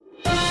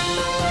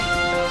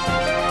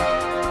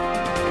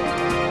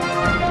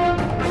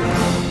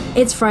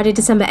It's Friday,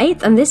 December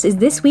 8th, and this is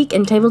This Week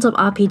in Tabletop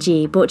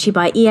RPG, brought to you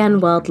by EN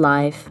World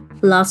Live.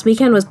 Last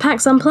weekend was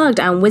PAX Unplugged,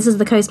 and Wizards of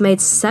the Coast made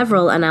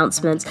several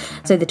announcements.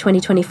 So the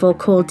 2024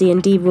 core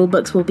D&D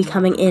rulebooks will be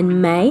coming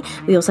in May.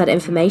 We also had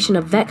information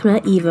of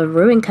Vecna, Eva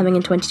Ruin coming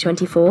in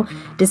 2024,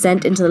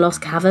 Descent into the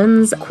Lost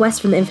Caverns, Quest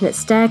from the Infinite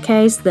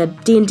Staircase, the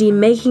D&D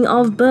making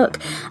of book.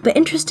 But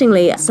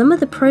interestingly, some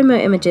of the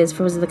promo images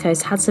for Wizards of the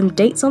Coast had some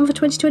dates on for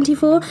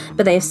 2024,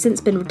 but they have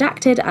since been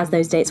redacted as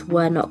those dates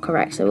were not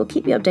correct. So we'll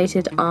keep you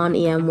updated on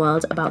EM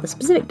World about the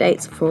specific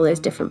dates for all those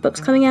different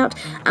books coming out,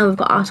 and we've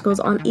got articles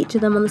on each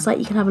of them on the site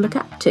you can have a look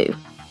at too.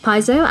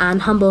 Paizo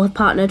and Humble have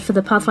partnered for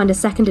the Pathfinder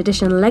 2nd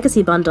Edition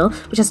Legacy Bundle,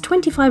 which has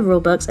 25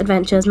 rulebooks,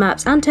 adventures,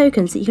 maps, and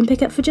tokens that you can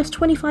pick up for just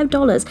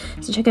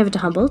 $25, so check over to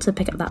Humble to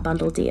pick up that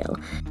bundle deal.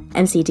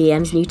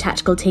 MCDM's new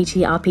tactical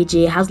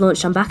TTRPG has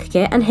launched on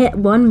BackerKit and hit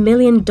 $1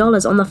 million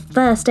on the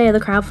first day of the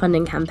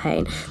crowdfunding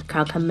campaign. The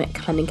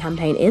crowdfunding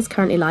campaign is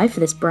currently live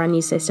for this brand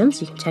new system, so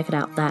you can check it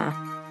out there.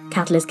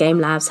 Catalyst Game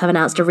Labs have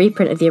announced a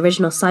reprint of the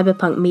original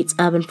cyberpunk meets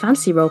urban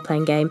fantasy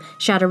role-playing game,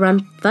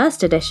 Shadowrun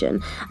 1st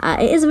Edition.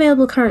 It is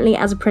available currently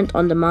as a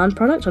print-on-demand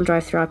product on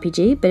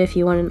DriveThruRPG, but if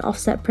you want an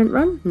offset print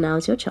run,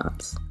 now's your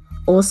chance.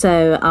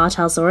 Also,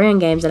 Artal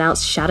Games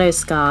announced Shadow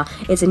Scar.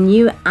 It's a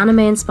new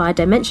anime-inspired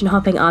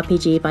dimension-hopping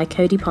RPG by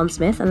Cody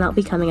Pondsmith, and that'll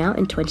be coming out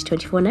in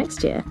 2024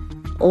 next year.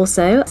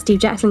 Also, Steve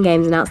Jackson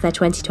Games announced their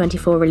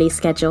 2024 release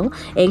schedule.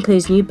 It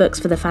includes new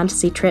books for the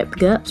Fantasy Trip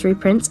GURPS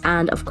reprints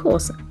and, of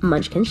course,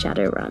 Munchkin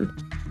Shadowrun.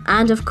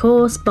 And, of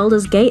course,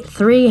 Baldur's Gate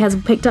 3 has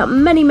picked up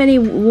many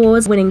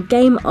awards, winning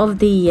Game of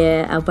the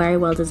Year. Very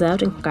well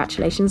deserved, and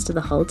congratulations to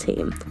the whole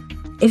team.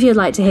 If you'd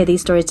like to hear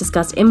these stories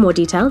discussed in more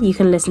detail, you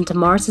can listen to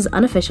Morris's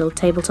unofficial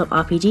Tabletop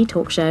RPG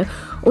talk show,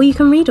 or you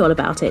can read all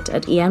about it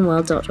at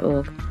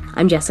enworld.org.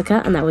 I'm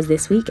Jessica, and that was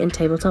This Week in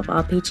Tabletop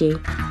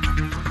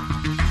RPG.